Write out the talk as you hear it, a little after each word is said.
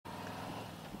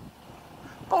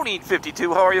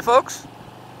Bonine52, how are you folks?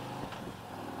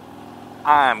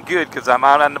 I'm good because I'm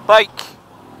out on the bike.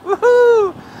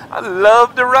 Woohoo! I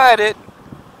love to ride it.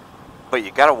 But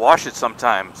you gotta wash it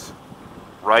sometimes,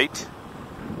 right?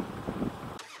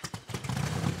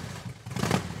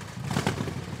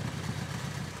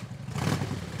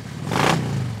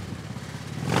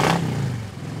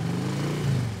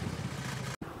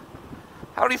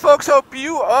 Howdy folks, hope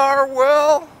you are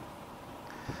well.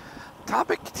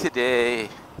 Topic today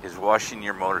is washing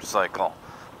your motorcycle.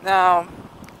 Now,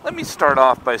 let me start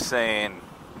off by saying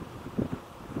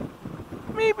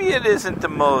maybe it isn't the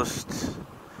most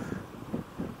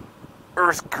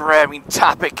earth-grabbing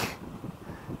topic.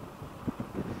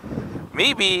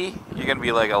 Maybe you're going to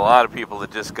be like a lot of people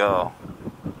that just go,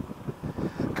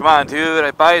 come on dude, I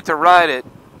buy it to ride it,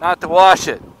 not to wash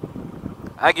it.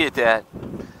 I get that.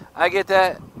 I get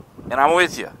that, and I'm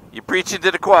with you. You're preaching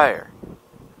to the choir.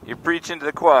 You're preaching to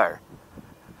the choir.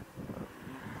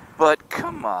 But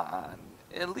come on,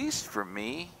 at least for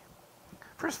me.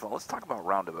 First of all, let's talk about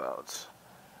roundabouts.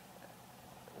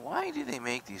 Why do they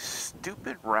make these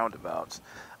stupid roundabouts?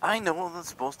 I know that's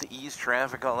supposed to ease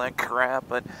traffic, all that crap,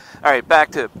 but... Alright,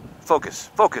 back to focus.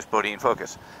 Focus, Bodine,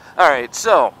 focus. Alright,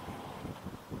 so...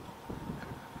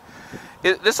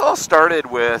 this all started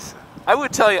with... I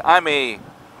would tell you I'm a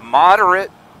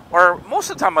moderate, or most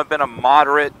of the time I've been a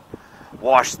moderate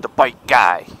wash the bike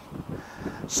guy.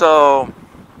 So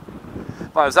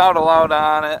if I was out a lot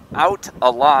on it, I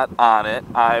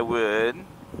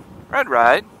would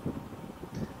ride,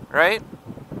 right?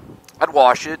 I'd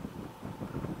wash it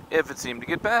if it seemed to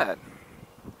get bad.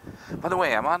 By the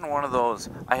way, I'm on one of those,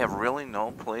 I have really no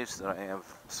place that I have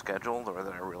scheduled or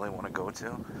that I really want to go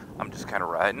to. I'm just kind of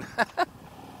riding.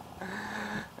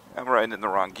 I'm riding in the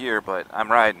wrong gear, but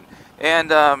I'm riding.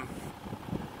 And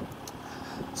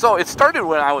so it started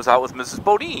when I was out with Mrs.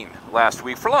 Bodine last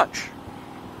week for lunch.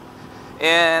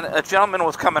 And a gentleman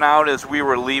was coming out as we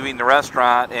were leaving the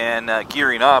restaurant and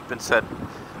gearing up and said,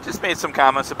 just made some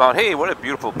comments about, hey, what a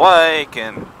beautiful bike,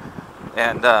 and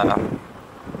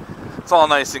it's all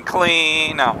nice and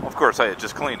clean. Now, of course, I had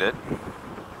just cleaned it.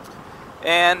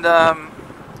 And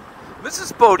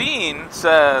Mrs. Bodine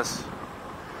says,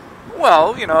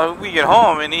 well, you know, we get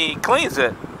home and he cleans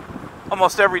it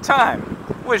almost every time,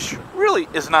 which really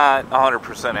is not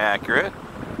 100% accurate.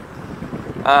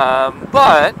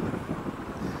 But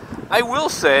I will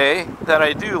say that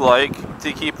I do like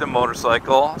to keep the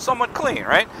motorcycle somewhat clean,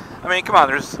 right? I mean, come on,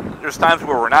 there's times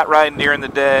where we're not riding during the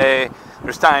day.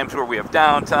 There's times where we have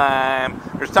downtime.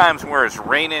 There's times where it's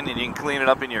raining and you can clean it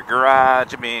up in your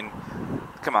garage. I mean,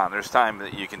 come on, there's time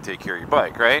that you can take care of your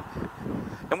bike, right?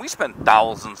 And we spend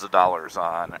thousands of dollars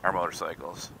on our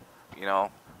motorcycles, you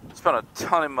know. Spent a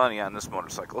ton of money on this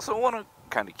motorcycle, so I want to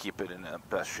kind of keep it in the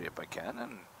best shape I can.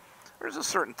 And there's a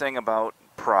certain thing about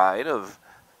pride of,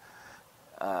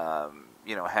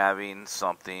 you know, having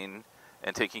something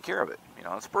and taking care of it. You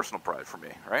know, it's personal pride for me,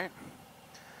 right?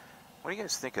 What do you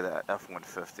guys think of that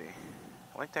F-150?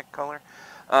 I like that color.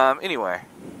 Anyway,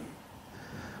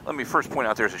 let me first point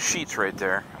out there's a Sheets right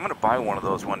there. I'm going to buy one of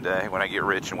those one day when I get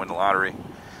rich and win the lottery.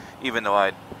 Even though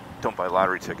I don't buy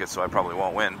lottery tickets, so I probably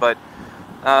won't win. But,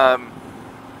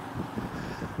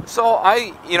 so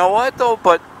you know what though,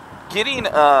 but getting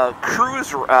a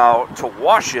cruiser out to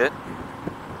wash it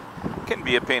can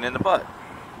be a pain in the butt.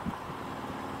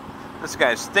 This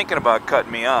guy's thinking about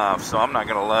cutting me off, so I'm not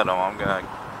going to let him. I'm going to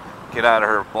get out of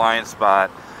her blind spot.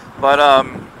 But,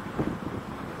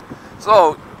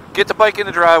 so get the bike in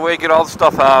the driveway, get all the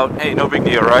stuff out. Hey, no big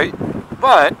deal, right?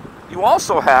 But you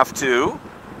also have to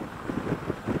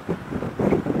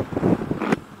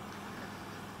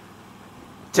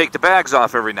take the bags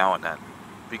off every now and then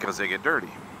because they get dirty,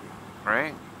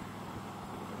 right?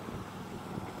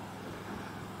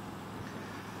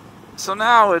 So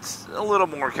now it's a little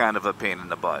more kind of a pain in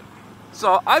the butt.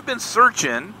 So I've been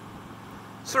searching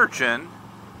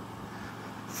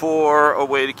for a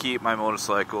way to keep my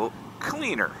motorcycle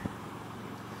cleaner.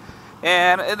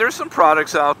 And there's some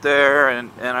products out there,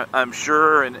 and I'm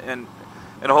sure and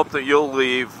I hope that you'll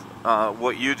leave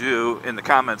what you do in the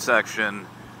comment section,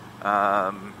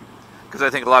 because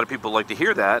I think a lot of people like to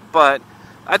hear that. But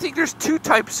I think there's two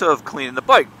types of cleaning the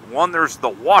bike. One, there's the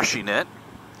washing it,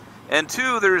 and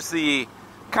two, there's the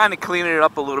kind of cleaning it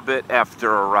up a little bit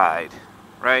after a ride,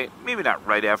 right? Maybe not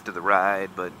right after the ride,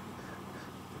 but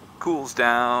cools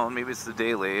down. Maybe it's the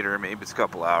day later, maybe it's a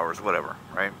couple hours, whatever,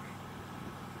 right?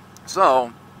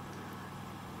 So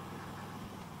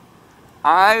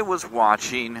I was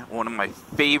watching one of my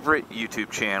favorite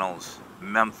YouTube channels,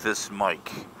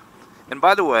 MemphisMike. And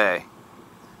by the way,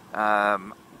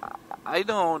 I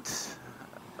don't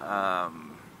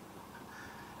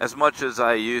as much as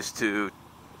I used to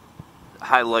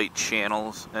highlight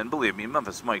channels, and believe me,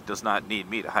 MemphisMike does not need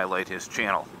me to highlight his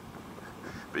channel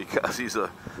because he's a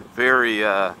very,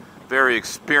 very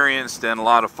experienced and a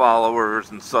lot of followers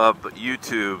and sub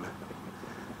YouTube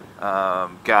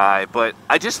guy. But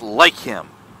I just like him.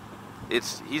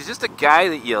 He's just a guy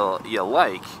that you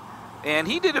like, and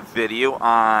he did a video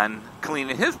on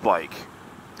cleaning his bike,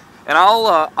 and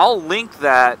I'll link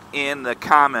that in the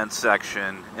comments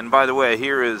section. And by the way,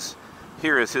 here is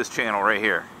his channel right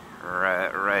here.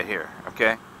 Right here,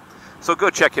 okay? So go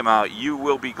check him out. You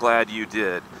will be glad you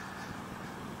did.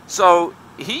 So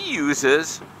he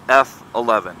uses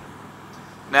F11.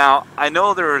 Now, I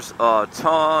know there's a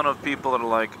ton of people that are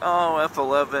like, oh,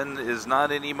 F11 is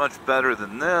not any much better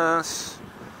than this.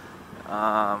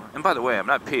 And by the way, I'm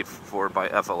not paid for it by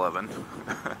F11.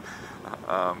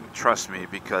 Trust me,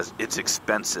 because it's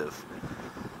expensive.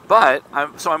 But,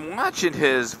 I'm watching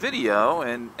his video,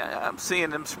 and I'm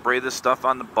seeing him spray this stuff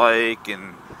on the bike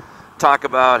and talk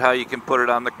about how you can put it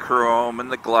on the chrome and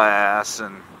the glass.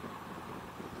 And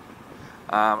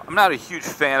I'm not a huge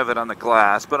fan of it on the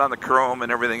glass, but on the chrome and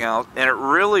everything else. And it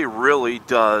really, really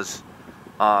does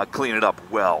clean it up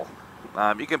well.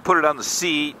 You can put it on the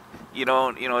seat, you know,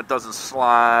 it doesn't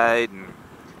slide. And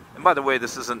by the way,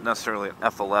 this isn't necessarily an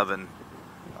F11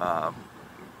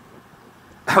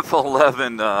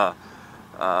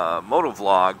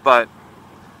 motovlog, but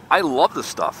I love the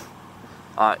stuff.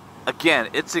 Again,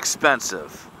 it's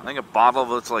expensive. I think a bottle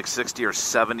of it's like 60 or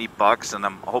 70 bucks, and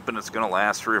I'm hoping it's going to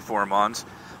last 3 or 4 months.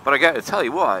 But I got to tell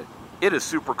you what, it is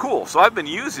super cool. So I've been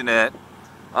using it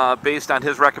based on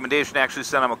his recommendation. I actually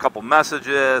sent him a couple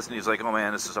messages, and he's like, oh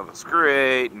man, this stuff is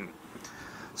great. And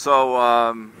so,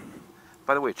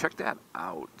 by the way, check that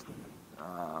out.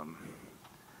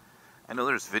 I know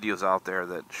there's videos out there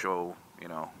that show,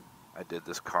 I did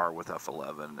this car with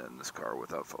F11 and this car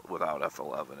without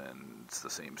F11, and it's the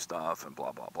same stuff and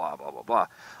blah, blah, blah, blah, blah, blah.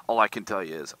 All I can tell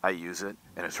you is I use it,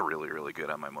 and it's really, really good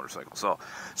on my motorcycle.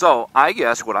 So I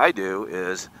guess what I do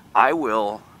is I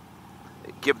will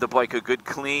give the bike a good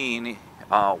clean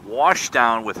wash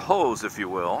down with hose, if you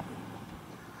will,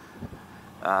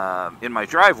 in my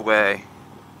driveway,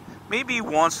 maybe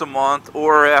once a month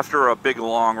or after a big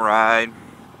long ride.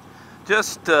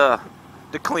 Just to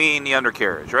clean the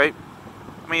undercarriage, right?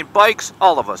 I mean, bikes,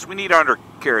 all of us, we need our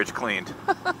undercarriage cleaned.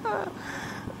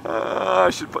 I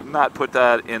should not put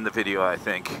that in the video, I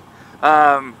think.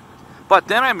 But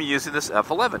then I'm using this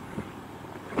F11.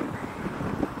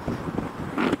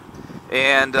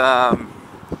 And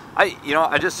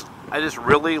I just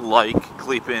really like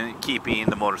keeping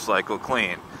the motorcycle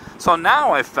clean. So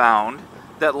now I found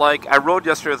that, like, I rode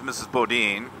yesterday with Mrs.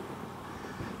 Bodine,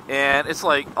 and it's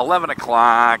like 11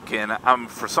 o'clock, and I'm,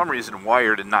 for some reason,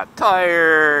 wired and not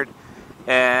tired.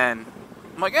 And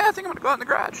I'm like, I think I'm going to go out in the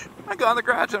garage. I go out in the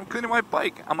garage, and I'm cleaning my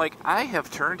bike. I'm like, I have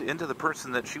turned into the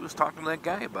person that she was talking to that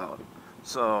guy about.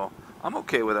 So I'm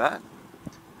okay with that.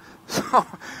 So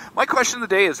my question of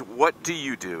the day is, what do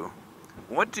you do?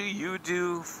 What do you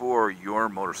do for your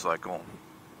motorcycle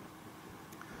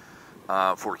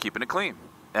for keeping it clean?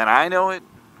 And I know it.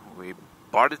 We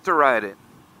bought it to ride it.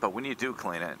 But when you do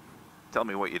clean it, tell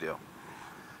me what you do.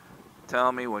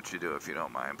 Tell me what you do, if you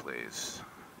don't mind, please.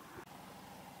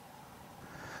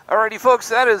 Alrighty, folks,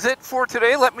 that is it for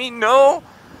today. Let me know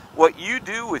what you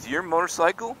do with your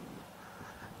motorcycle.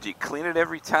 Do you clean it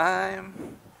every time?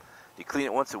 Do you clean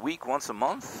it once a week, once a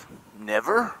month?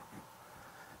 Never?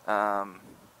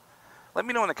 Let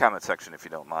me know in the comment section if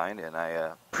you don't mind. And I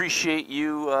appreciate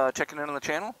you checking in on the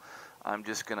channel. I'm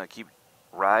just going to keep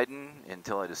riding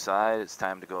until I decide it's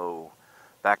time to go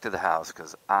back to the house,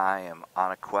 because I am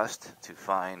on a quest to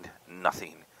find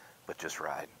nothing but just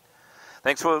ride.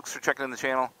 Thanks, folks, for checking in the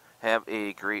channel. Have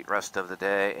a great rest of the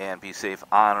day, and be safe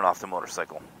on and off the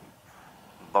motorcycle.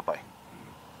 Bye-bye.